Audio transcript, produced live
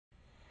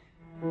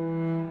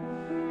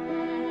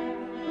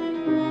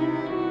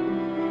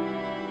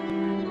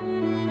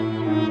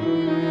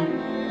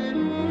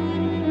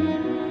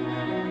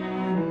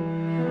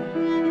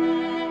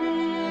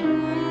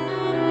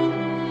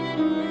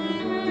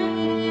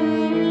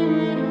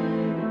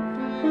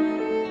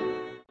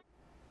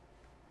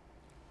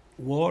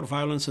war,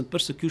 violence and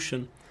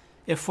persecution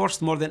have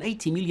forced more than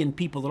 80 million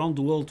people around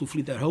the world to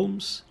flee their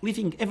homes,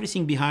 leaving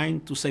everything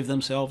behind to save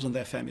themselves and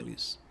their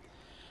families.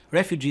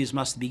 Refugees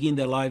must begin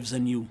their lives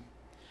anew.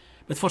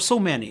 But for so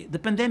many, the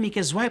pandemic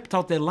has wiped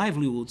out their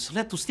livelihoods,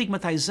 led to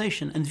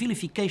stigmatization and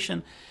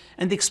vilification,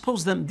 and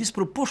exposed them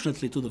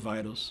disproportionately to the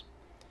virus.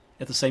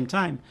 At the same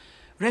time,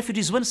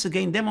 refugees once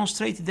again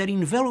demonstrated their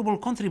invaluable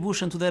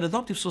contribution to their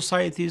adoptive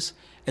societies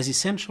as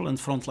essential and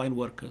frontline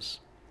workers.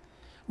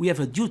 We have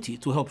a duty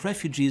to help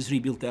refugees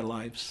rebuild their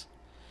lives.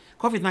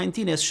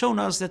 COVID-19 has shown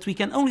us that we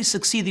can only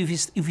succeed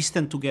if we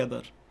stand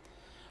together.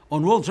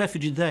 On World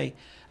Refugee Day,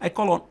 I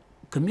call on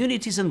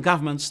communities and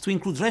governments to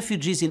include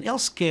refugees in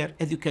healthcare,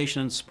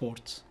 education and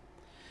sport.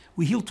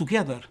 We heal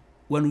together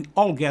when we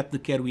all get the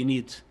care we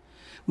need.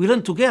 We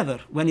learn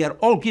together when we are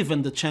all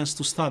given the chance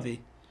to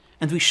study.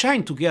 And we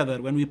shine together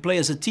when we play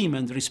as a team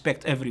and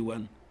respect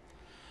everyone.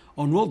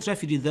 On World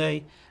Refugee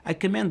Day, I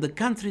commend the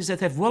countries that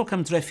have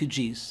welcomed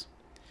refugees.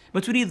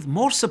 But we need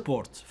more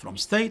support from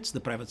states, the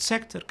private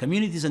sector,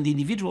 communities and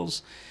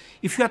individuals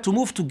if we are to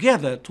move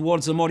together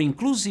towards a more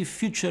inclusive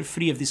future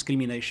free of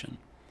discrimination.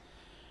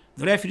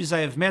 The refugees I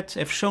have met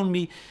have shown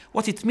me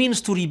what it means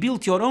to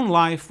rebuild your own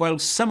life while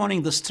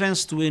summoning the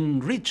strength to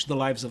enrich the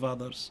lives of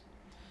others.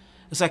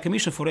 As I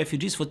commissioned for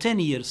refugees for 10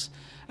 years,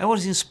 I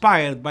was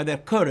inspired by their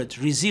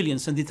courage,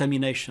 resilience and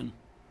determination.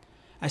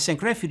 I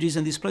thank refugees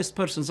and displaced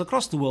persons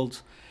across the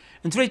world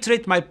and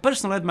reiterate my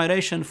personal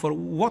admiration for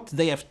what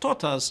they have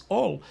taught us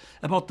all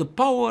about the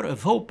power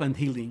of hope and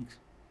healing.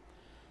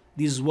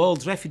 This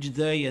World Refugee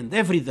Day and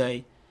every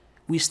day,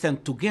 we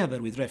stand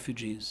together with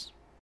refugees.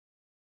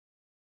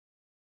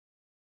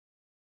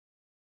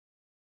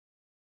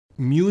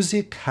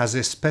 Music has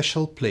a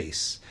special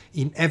place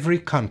in every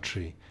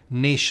country,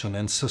 nation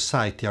and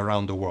society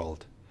around the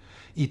world.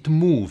 It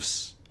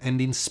moves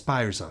and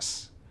inspires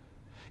us.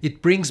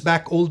 It brings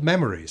back old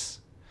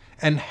memories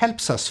and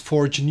helps us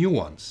forge new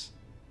ones.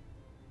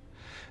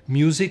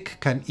 Music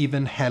can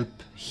even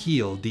help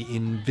heal the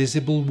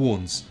invisible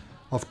wounds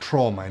of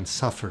trauma and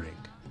suffering.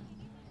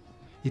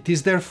 It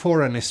is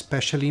therefore an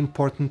especially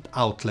important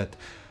outlet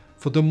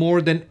for the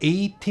more than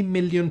 80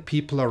 million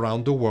people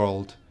around the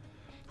world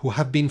who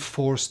have been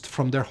forced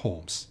from their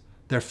homes,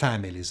 their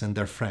families and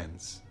their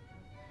friends.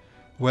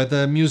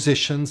 Whether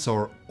musicians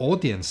or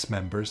audience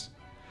members,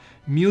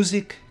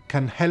 music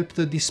can help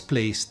the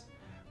displaced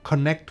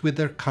connect with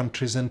their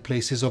countries and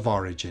places of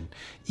origin,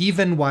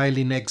 even while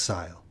in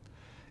exile,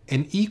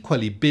 and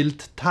equally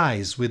build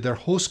ties with their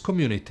host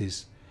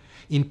communities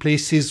in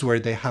places where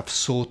they have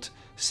sought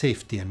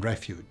safety and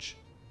refuge.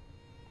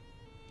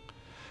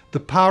 The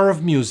power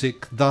of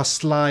music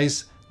thus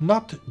lies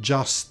not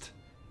just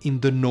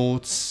in the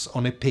notes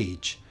on a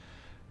page,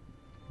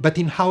 but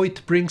in how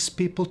it brings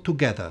people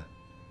together,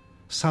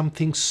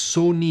 something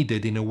so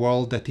needed in a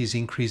world that is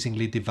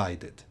increasingly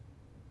divided.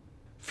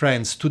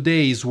 Friends,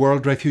 today is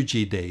World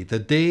Refugee Day, the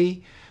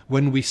day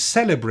when we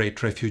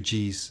celebrate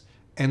refugees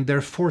and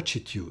their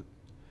fortitude,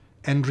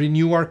 and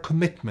renew our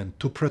commitment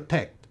to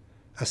protect,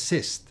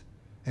 assist,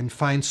 and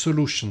find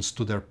solutions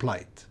to their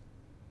plight.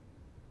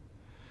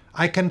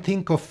 I can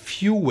think of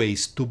few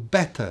ways to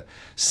better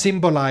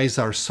symbolize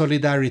our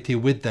solidarity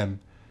with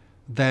them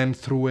than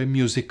through a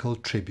musical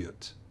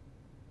tribute.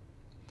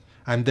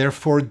 I'm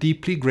therefore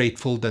deeply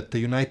grateful that the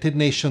United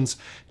Nations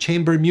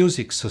Chamber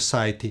Music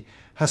Society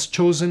has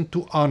chosen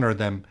to honor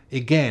them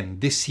again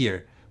this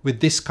year with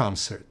this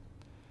concert,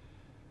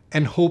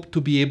 and hope to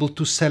be able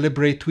to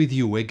celebrate with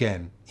you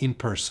again in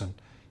person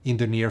in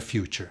the near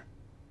future.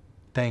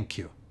 Thank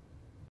you.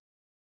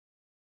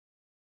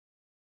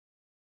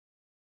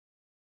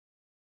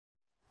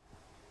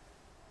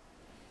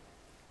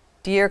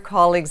 Dear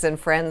colleagues and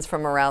friends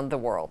from around the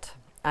world,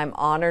 I'm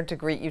honored to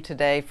greet you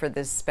today for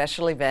this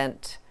special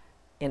event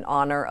in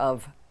honor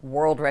of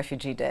World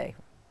Refugee Day.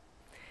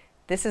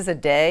 This is a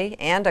day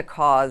and a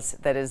cause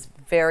that is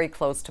very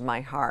close to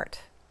my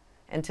heart.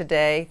 And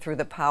today, through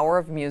the power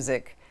of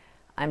music,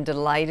 I'm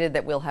delighted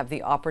that we'll have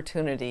the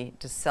opportunity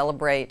to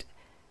celebrate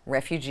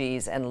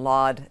refugees and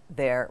laud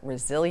their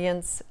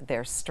resilience,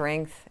 their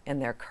strength,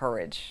 and their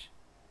courage.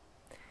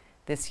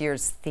 This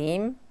year's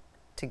theme,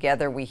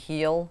 Together We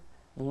Heal,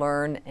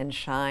 Learn and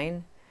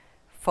Shine,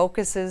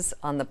 focuses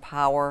on the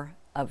power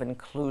of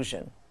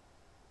inclusion.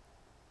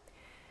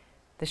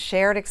 The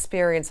shared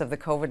experience of the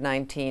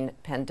COVID-19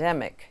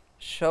 pandemic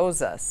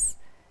shows us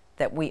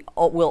that we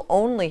will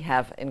only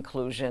have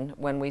inclusion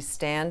when we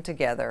stand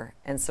together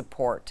and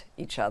support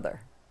each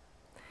other.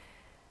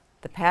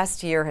 The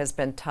past year has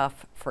been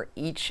tough for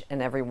each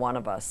and every one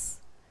of us,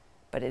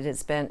 but it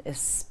has been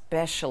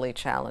especially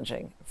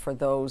challenging for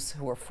those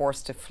who were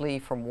forced to flee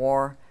from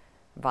war,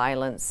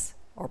 violence,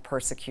 or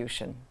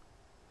persecution.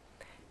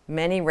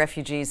 Many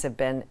refugees have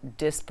been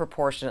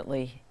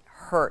disproportionately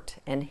hurt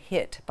and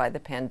hit by the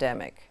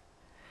pandemic.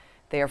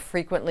 They are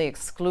frequently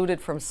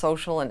excluded from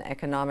social and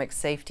economic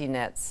safety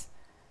nets.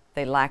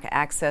 They lack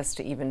access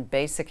to even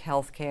basic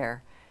health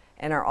care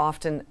and are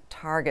often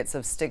targets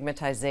of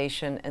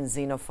stigmatization and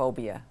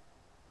xenophobia.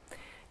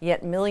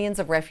 Yet millions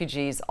of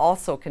refugees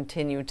also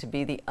continue to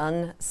be the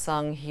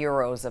unsung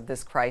heroes of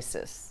this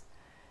crisis.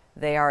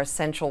 They are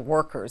essential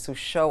workers who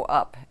show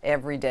up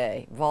every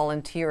day,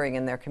 volunteering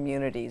in their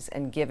communities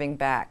and giving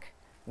back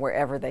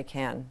wherever they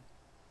can.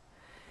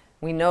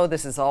 We know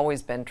this has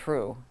always been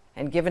true,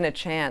 and given a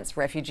chance,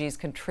 refugees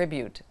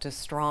contribute to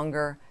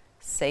stronger,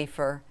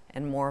 safer,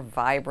 and more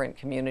vibrant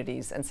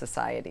communities and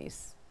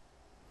societies.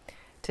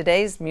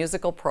 Today's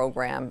musical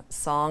program,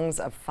 Songs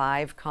of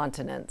Five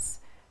Continents,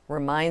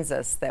 reminds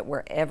us that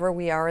wherever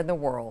we are in the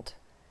world,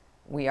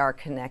 we are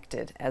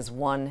connected as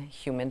one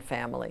human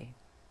family.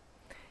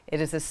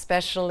 It is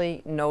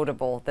especially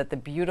notable that the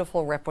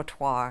beautiful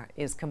repertoire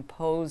is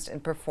composed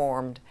and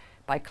performed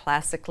by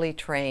classically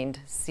trained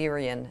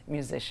Syrian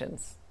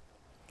musicians.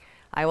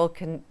 I will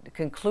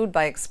conclude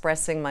by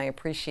expressing my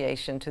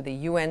appreciation to the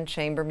UN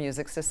Chamber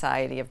Music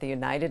Society of the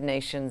United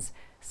Nations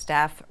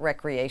Staff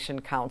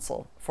Recreation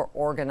Council for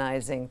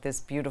organizing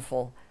this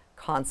beautiful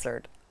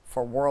concert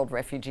for World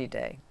Refugee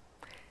Day.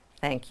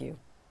 Thank you.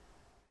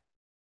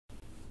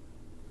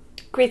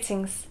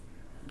 Greetings.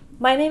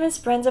 My name is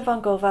Brenda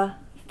Vongova,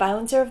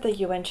 founder of the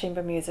UN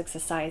Chamber Music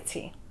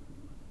Society.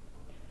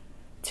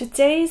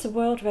 Today's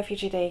World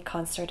Refugee Day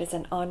concert is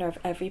in honor of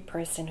every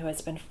person who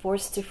has been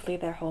forced to flee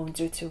their home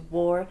due to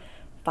war,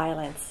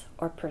 violence,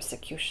 or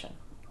persecution.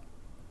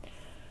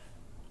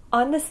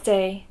 On this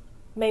day,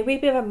 may we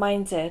be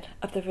reminded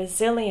of the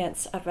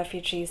resilience of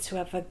refugees who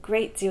have a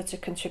great deal to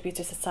contribute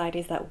to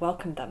societies that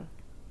welcome them.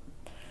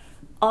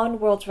 On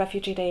World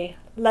Refugee Day,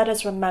 let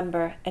us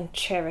remember and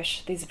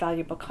cherish these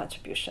valuable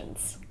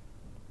contributions.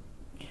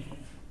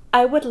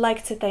 I would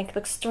like to thank the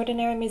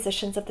extraordinary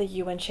musicians of the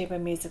UN Chamber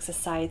Music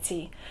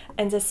Society,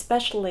 and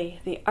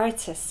especially the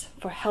artists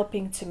for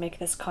helping to make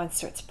this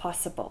concert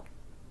possible.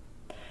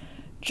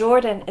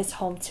 Jordan is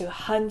home to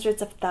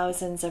hundreds of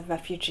thousands of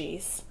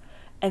refugees,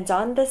 and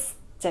on this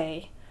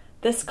day,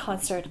 this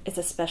concert is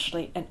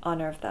especially in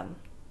honor of them.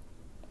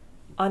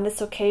 On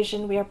this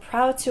occasion, we are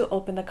proud to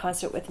open the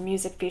concert with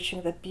music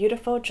featuring the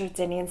beautiful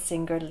Jordanian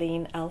singer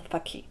Leen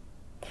Alfaqih.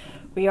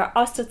 We are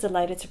also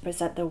delighted to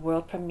present the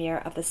world premiere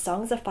of the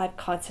Songs of Five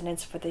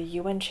Continents for the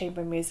UN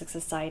Chamber Music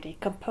Society,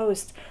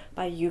 composed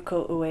by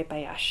Yuko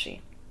Uébayashi.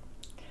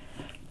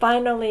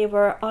 Finally,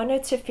 we're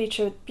honored to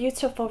feature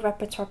beautiful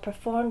repertoire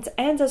performed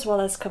and as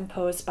well as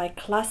composed by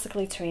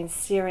classically trained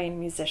Syrian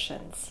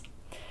musicians.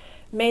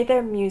 May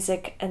their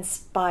music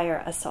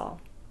inspire us all.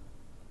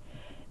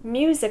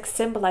 Music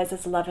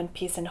symbolizes love and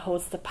peace and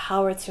holds the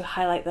power to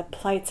highlight the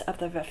plight of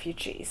the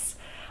refugees.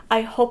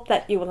 I hope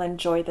that you will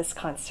enjoy this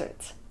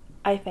concert.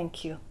 I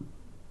thank you.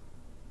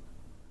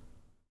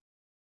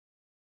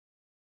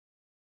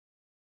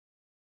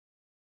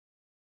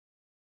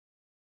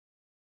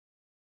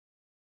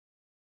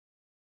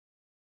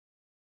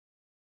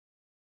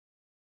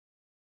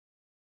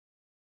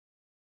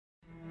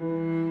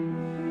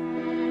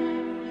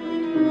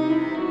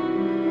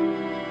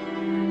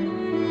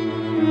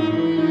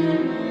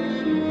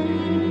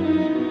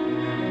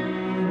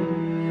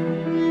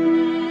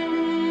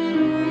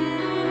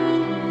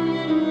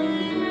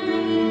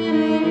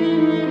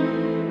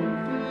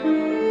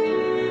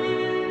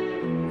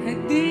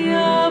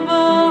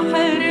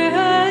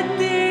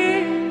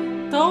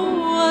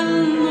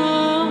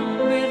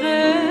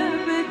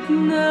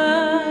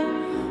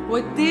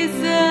 ودي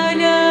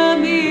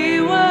سلامي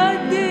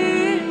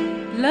ودي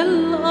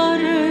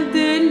للأرض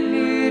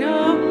اللي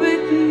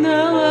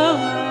ربتنا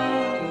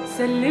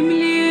سلم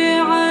لي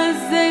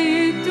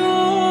عالزيتوني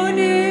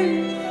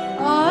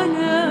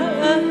على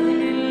أهل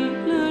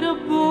اللي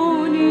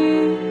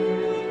ربوني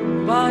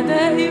بعد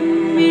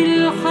أمي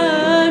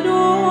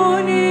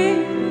الحنوني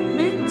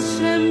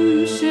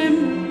متشمشم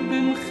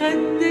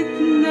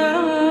بمخدتنا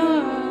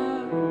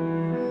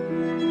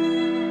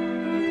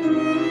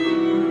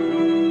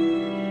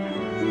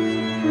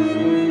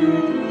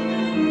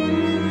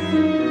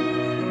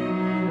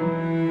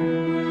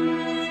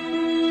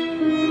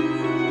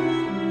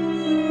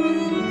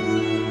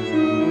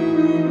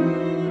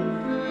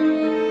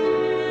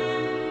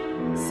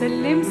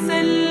سلم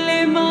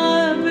سلم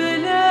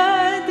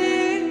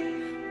عبلادي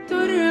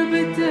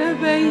تربة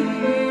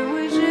بيي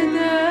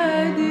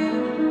وجدادي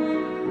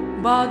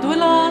بعضو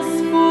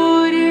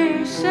العصفور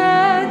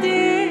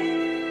الشادي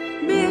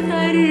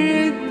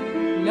بغرد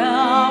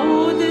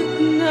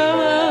لعودتنا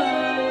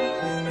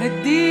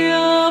هدي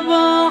يا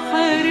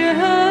بحر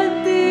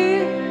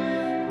هدي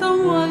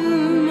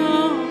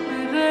طولنا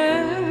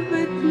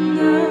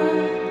غيبتنا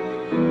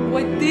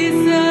ودي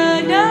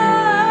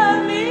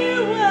سلامي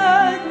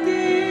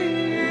ودي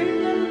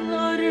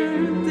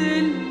للأرض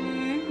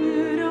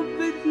اللي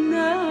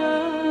ربتنا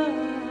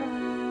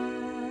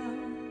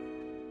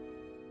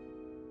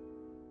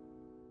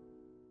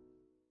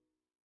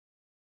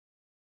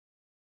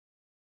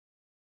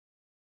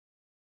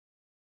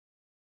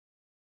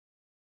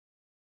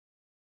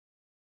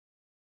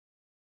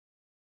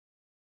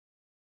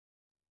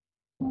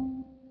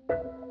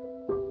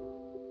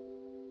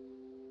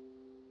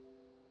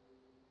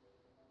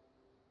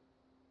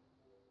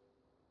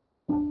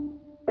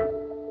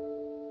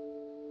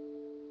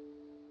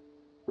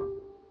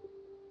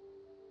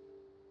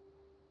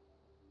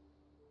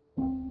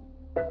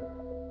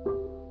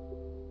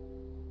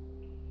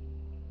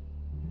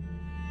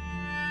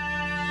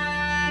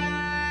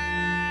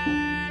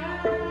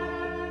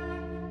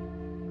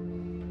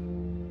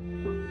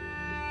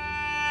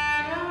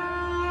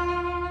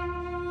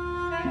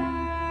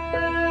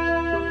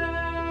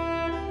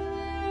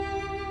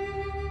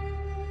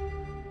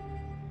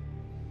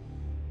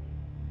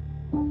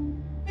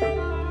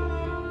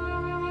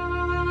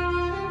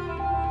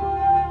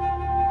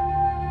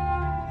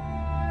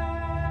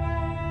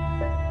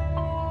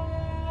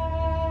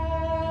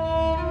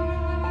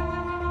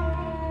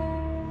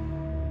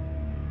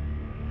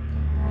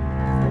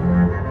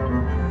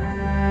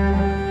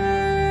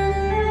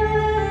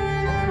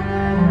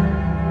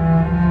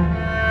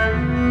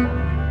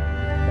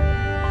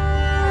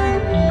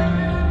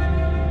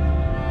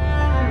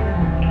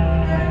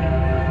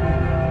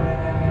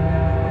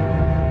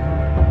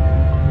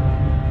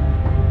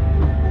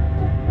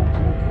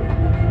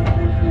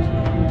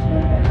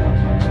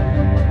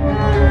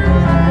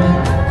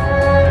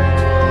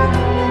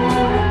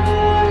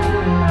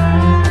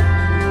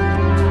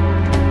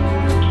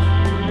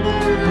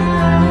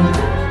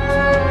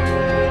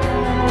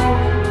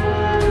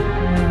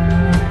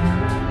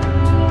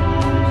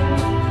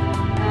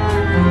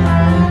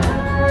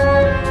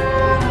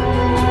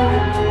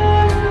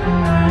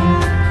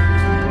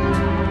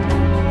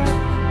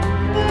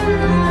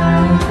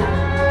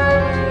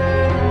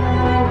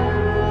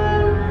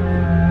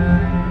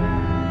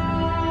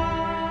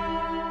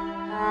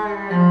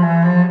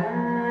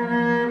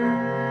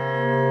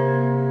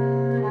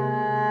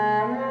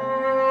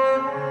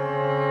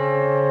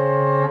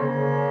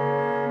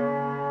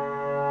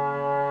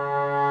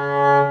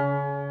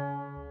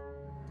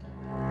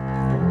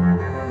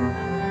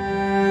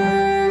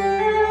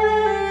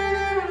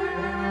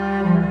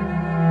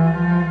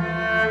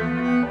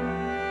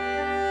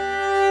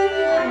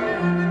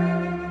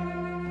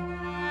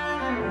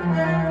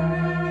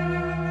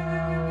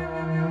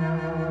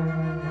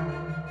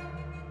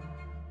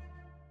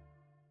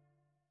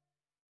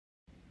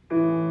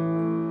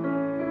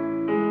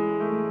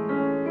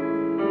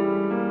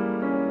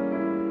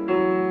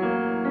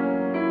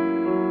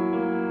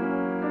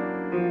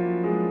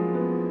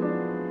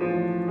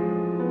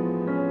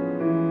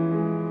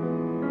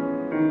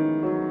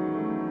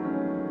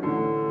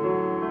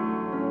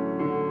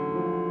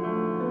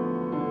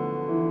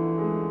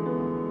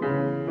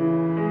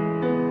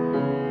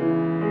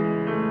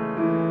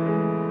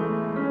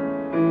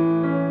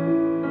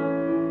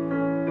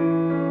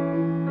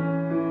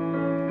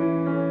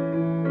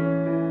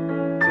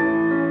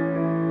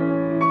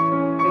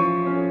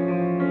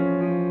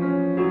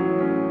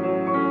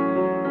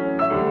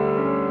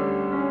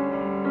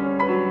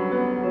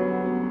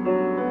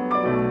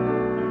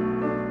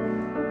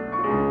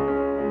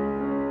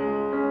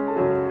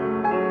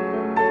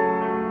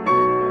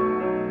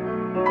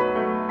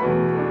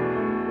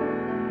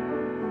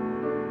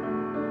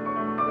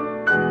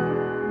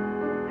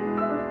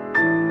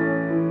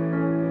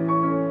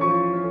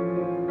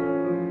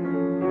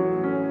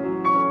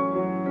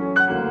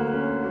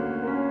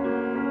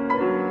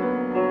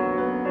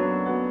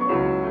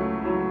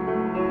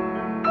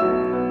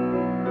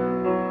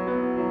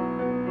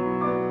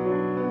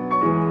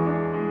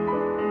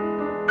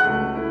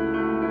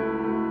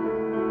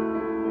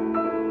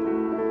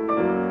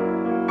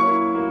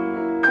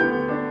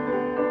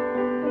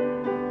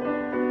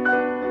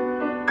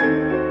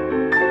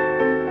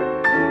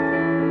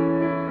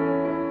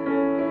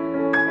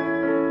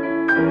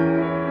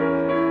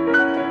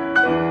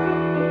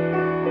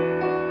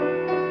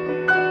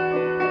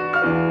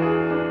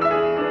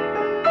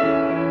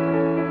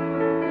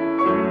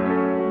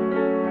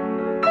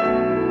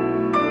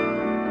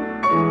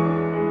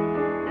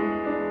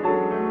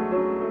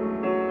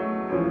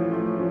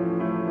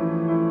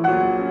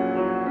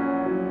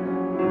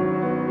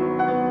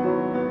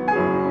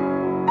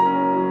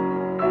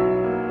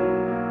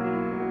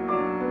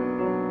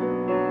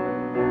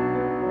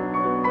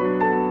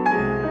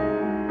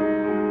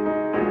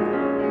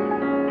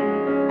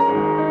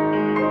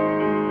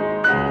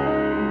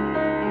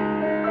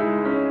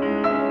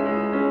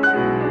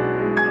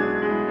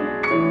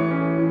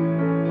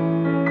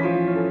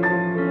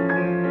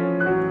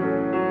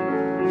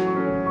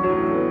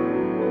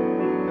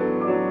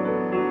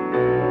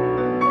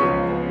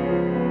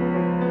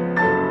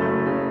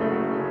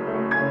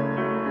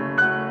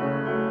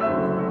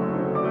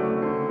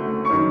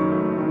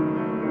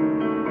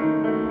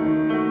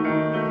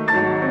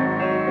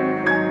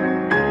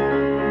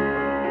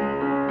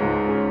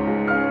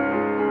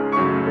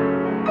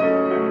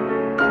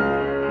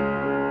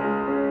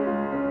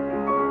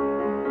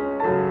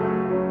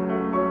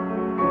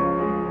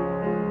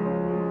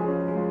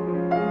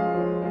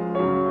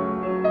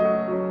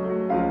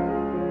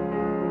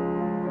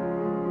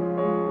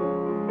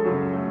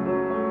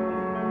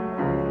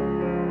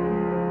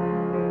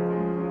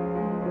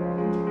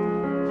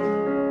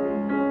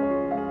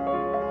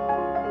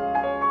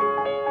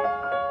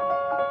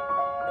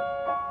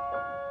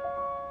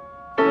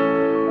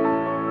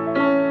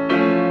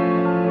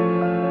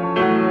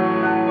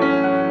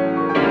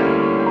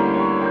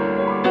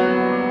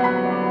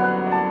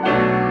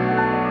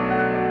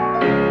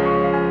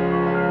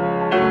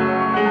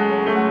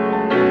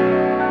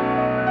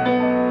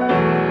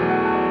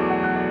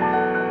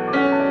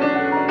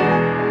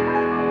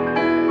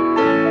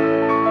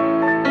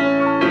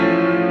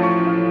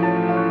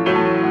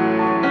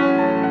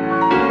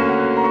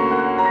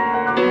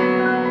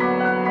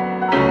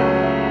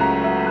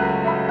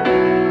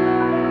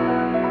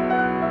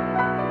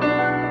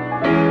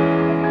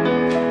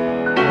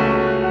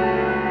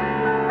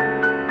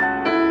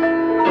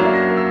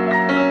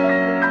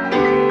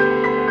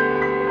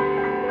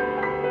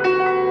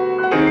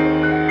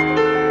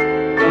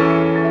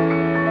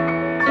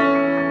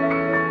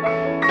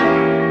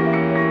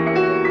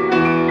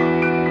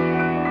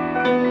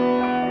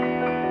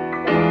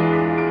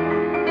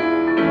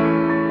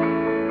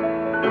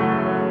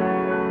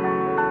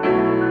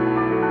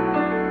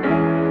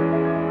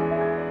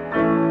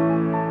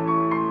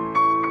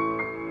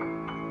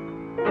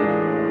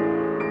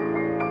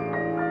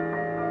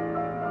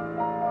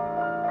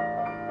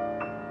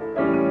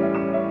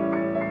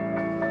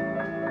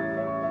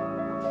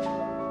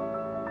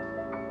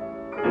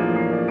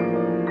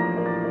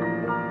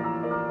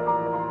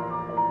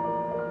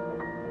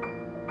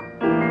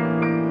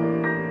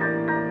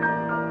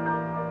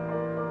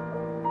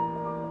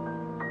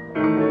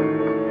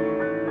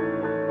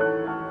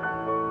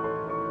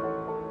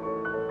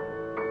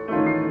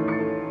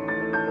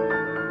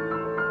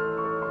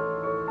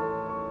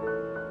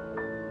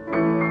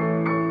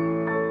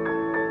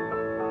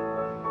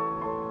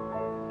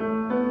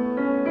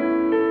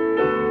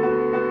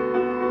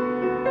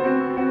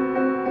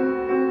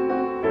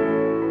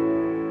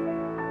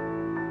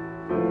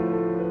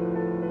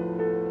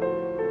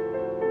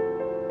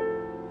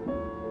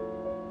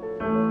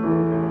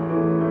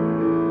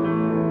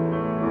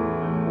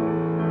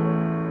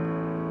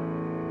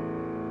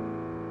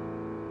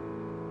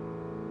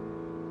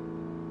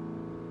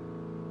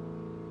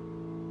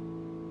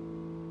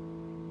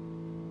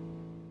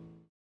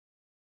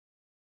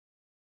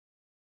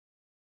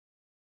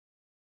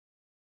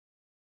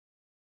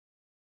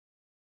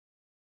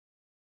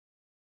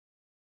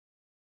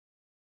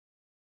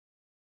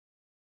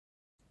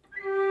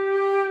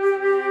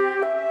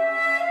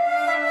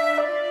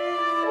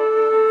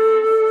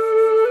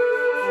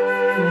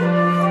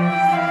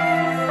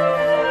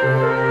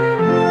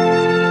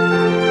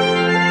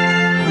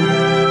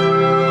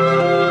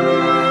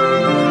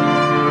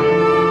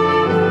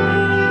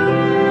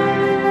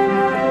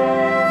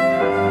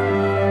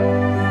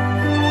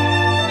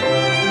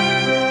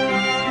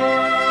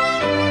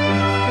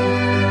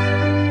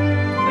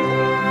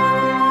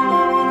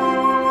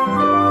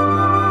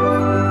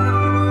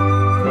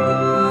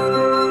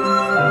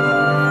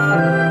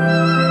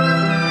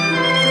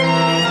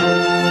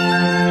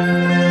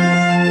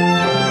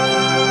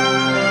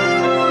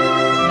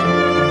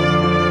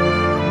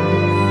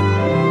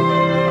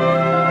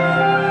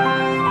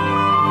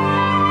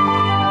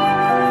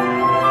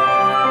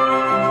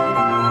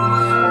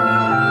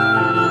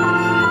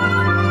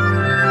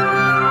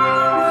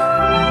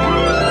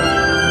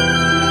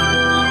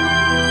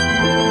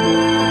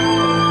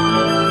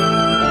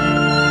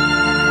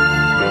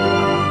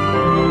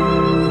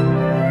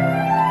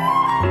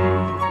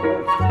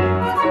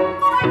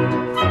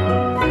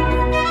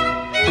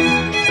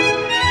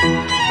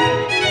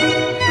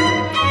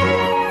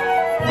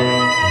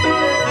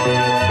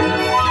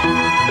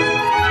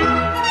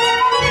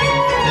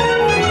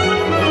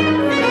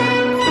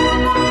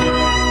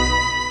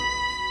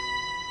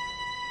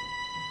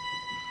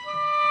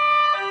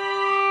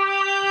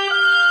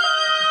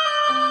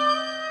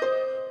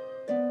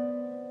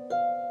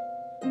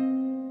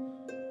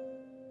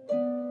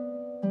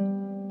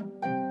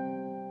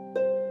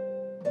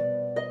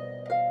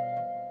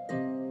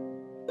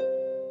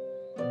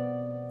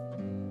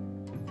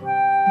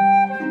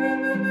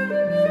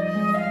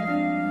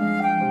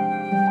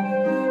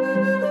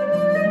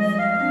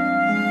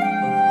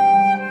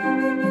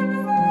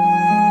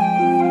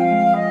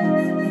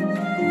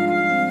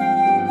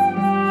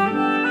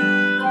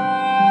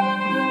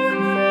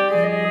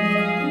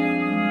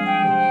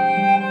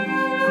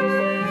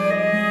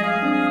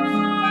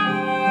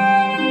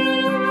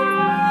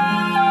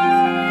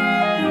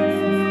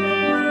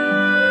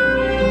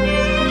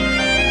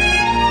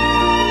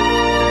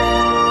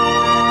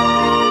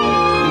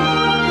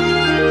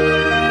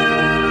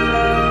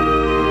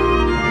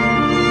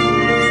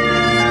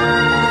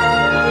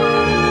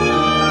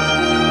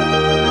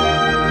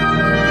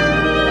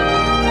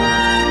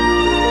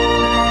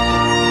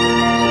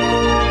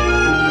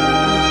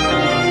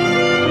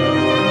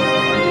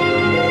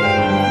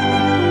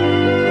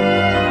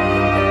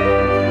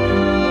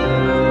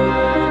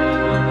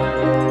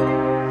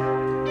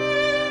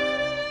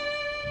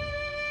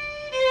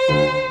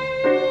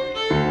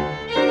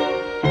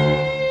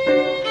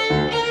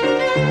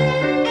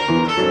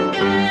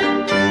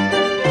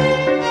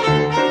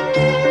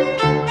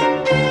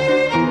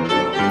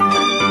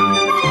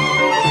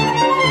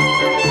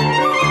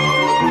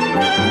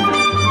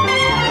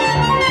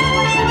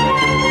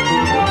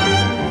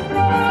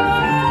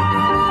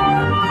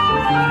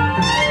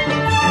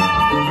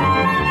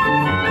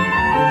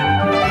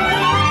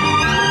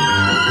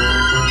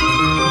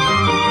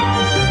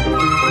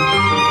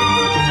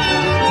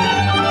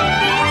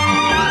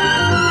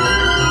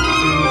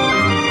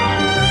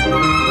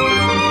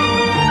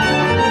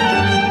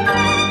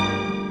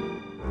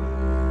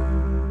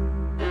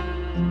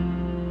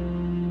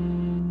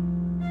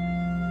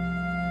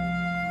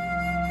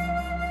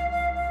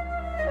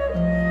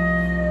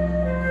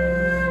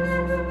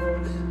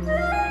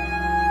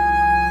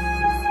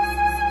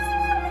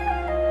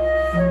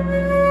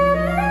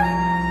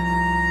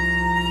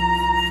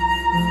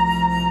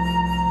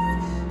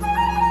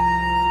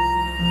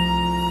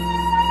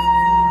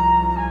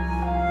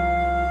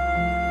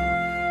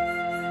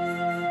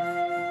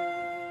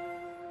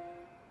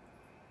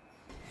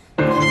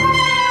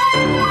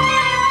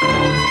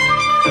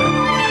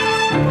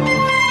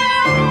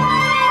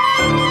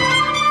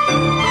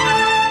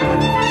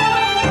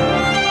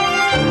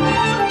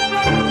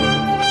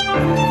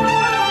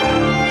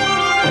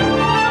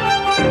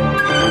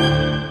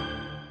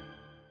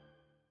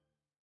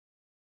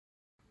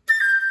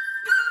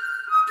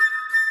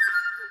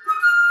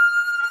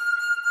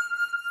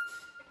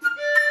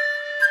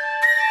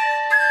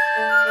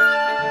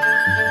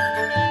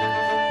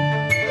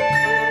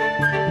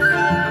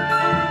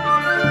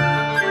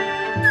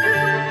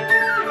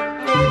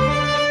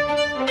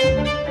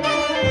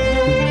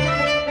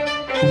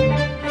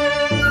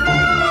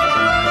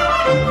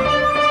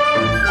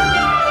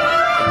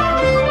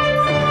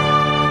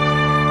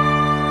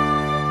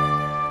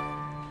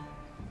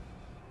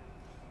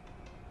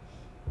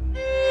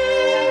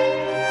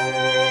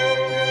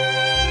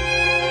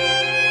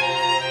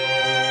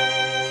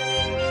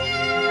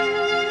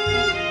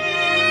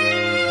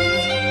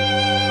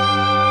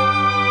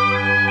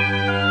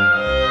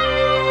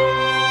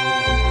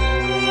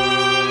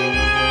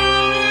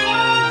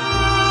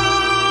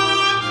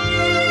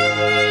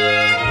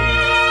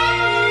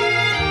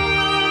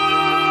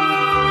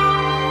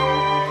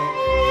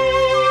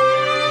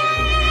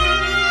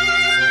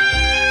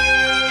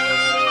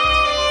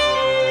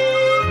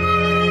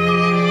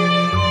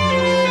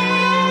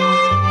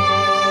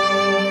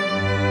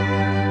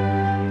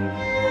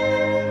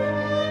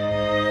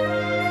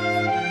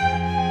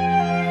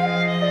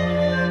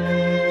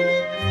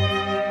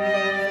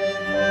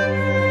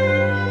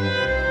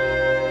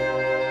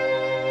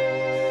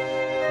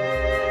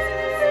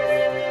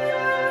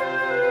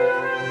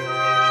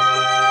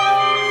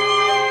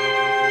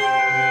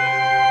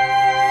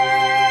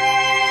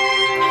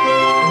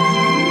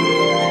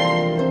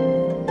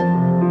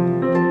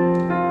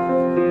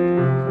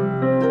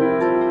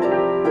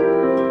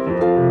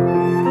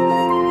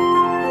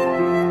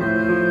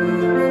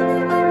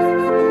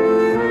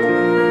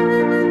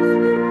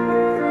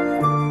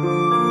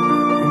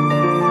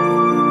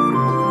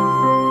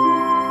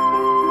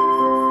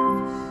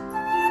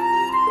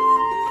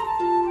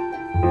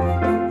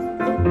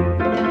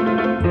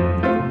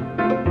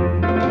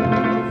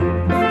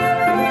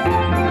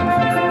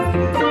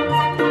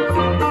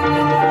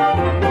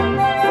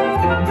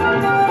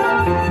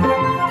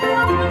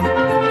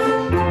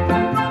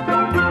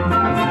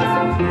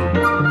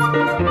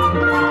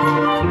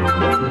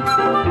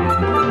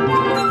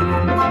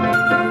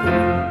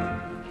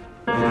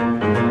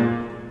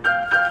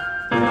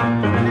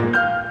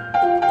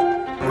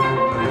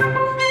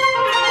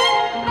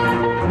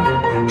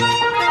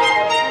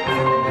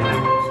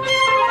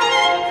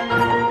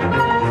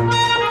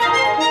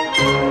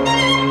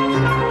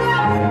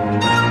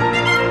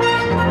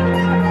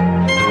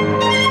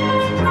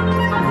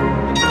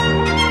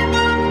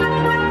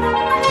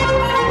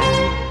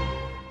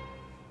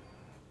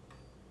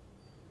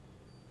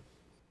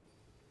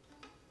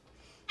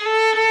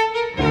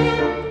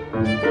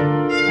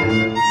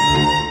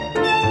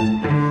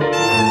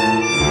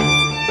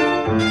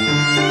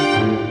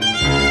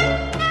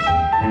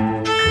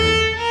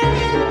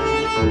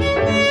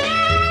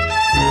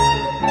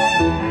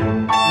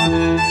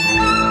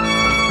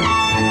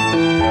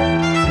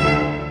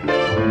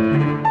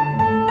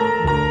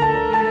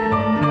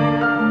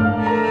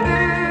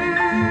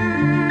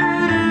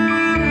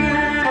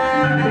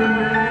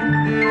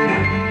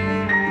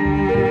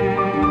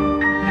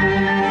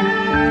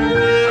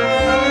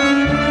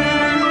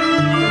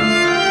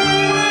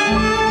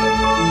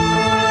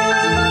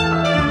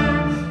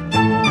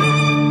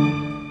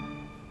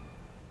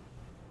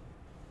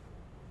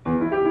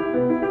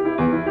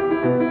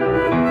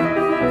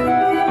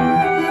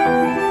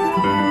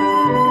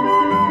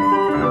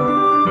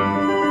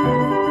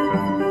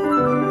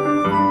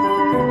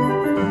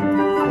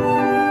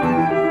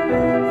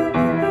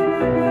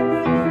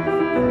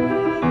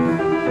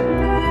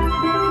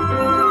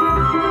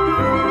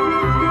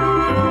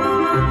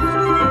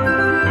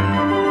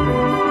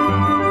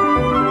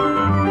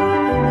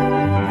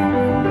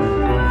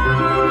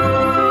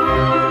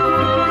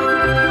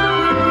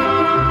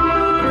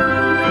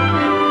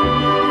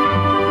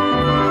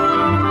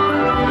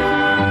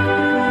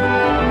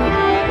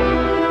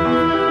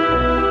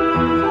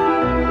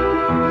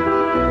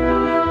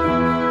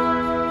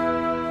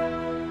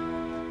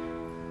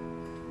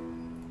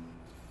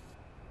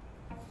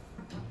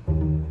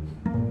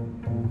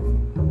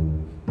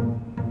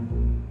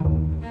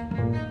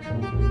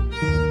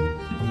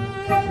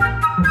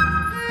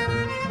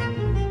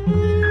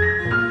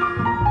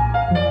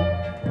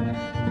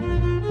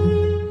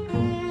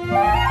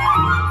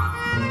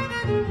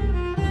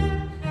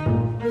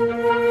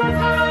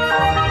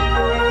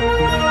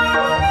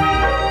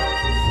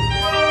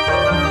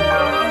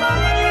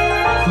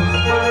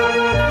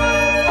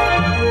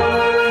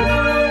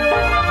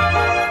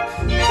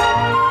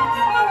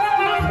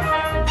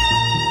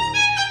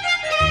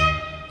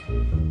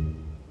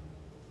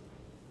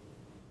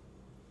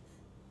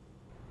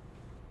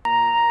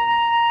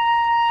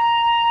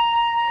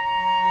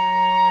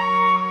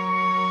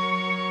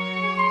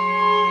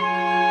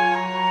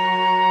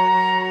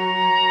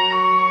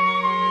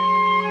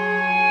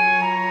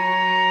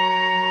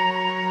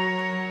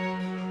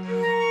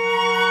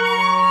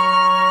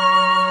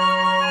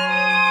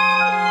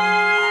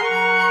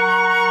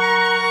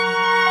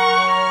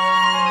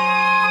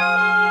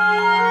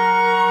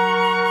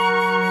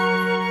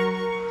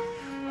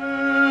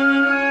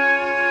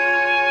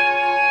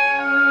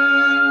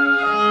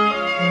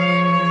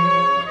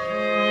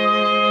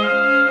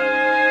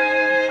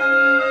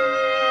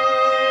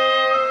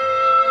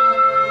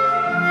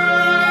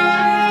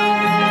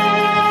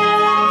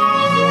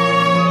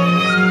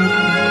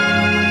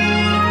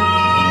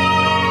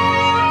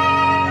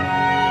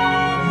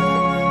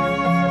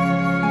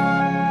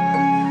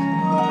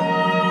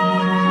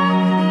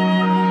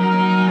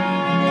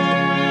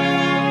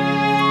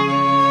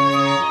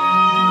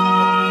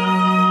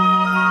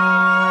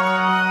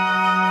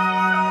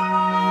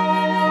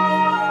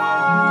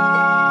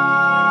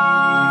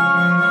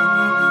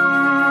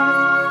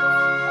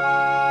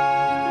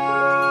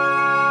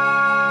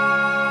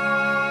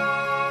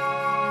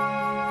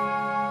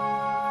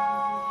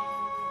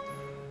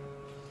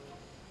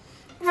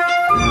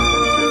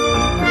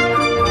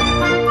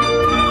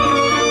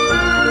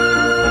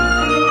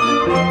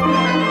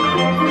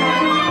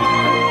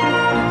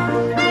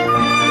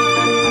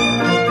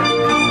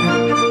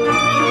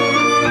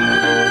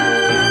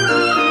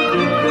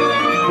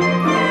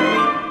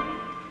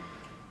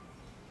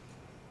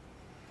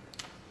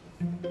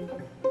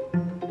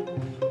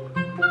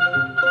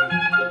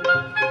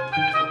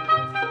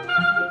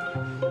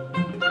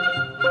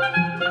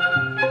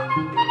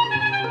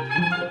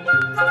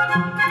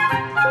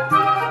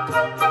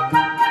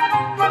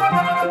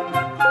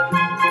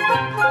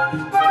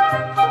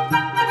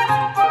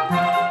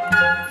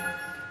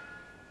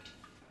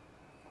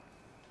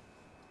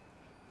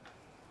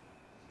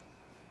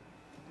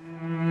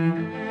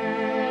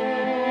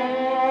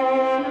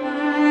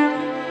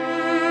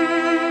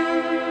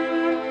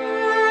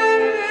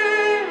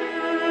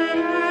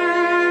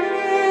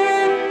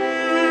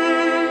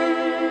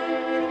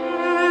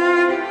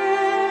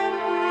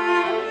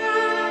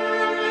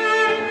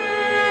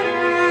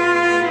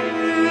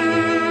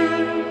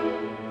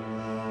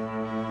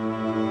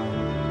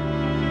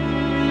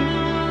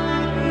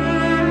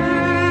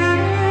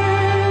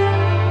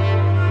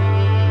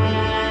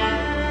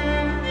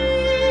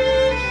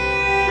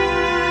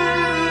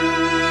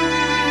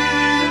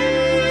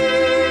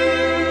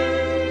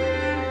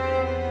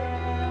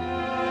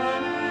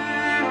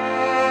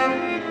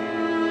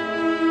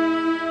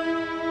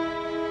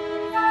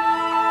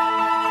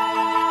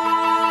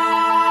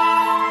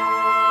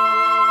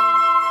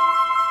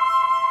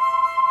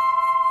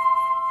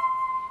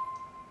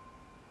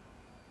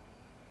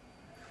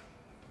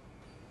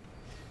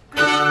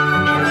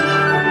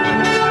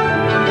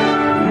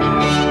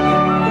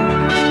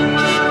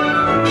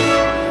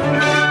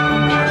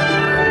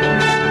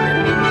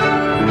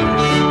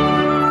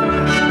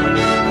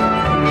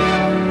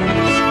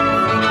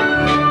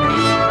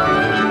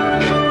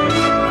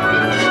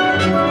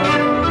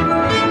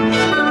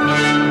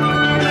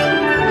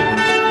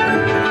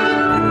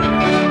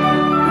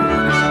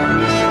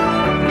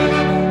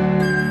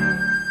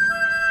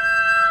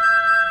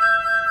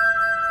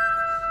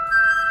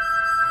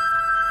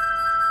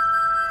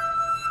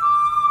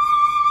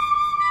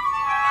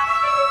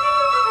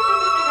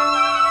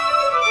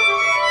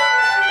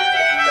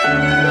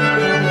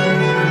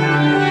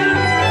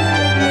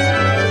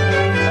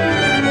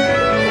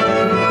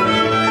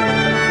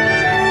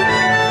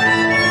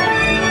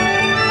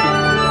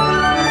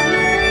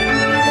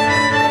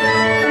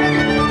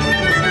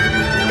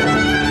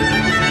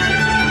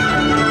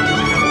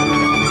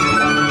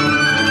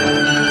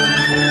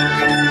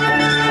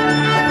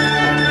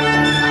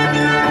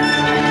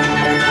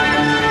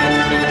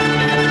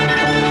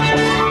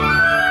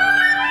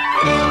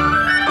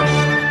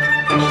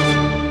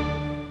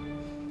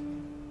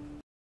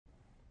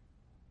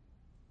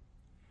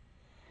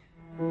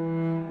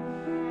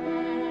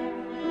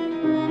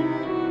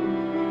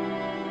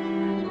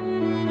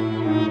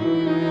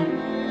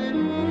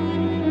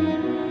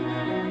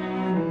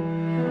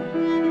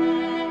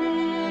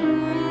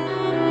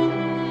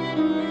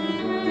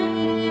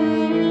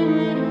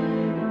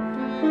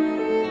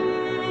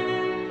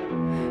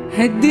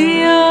هدي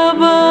يا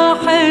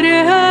بحر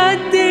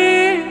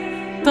هدي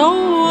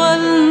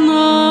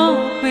طولنا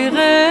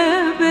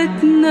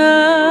بغيبتنا،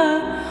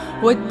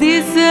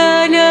 ودي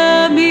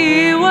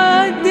سلامي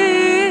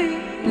ودي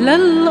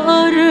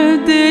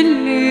للأرض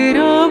اللي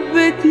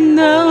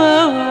ربتنا،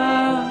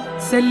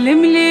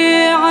 سلم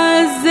لي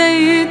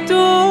عالزيتوني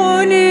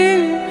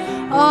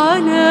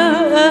على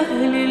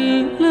أهل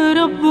اللي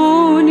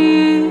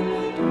ربوني،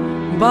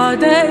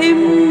 بعد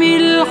أمي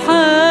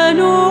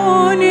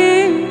الحنوني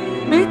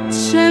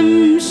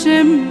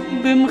بتشمشم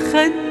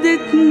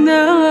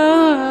بمخدتنا.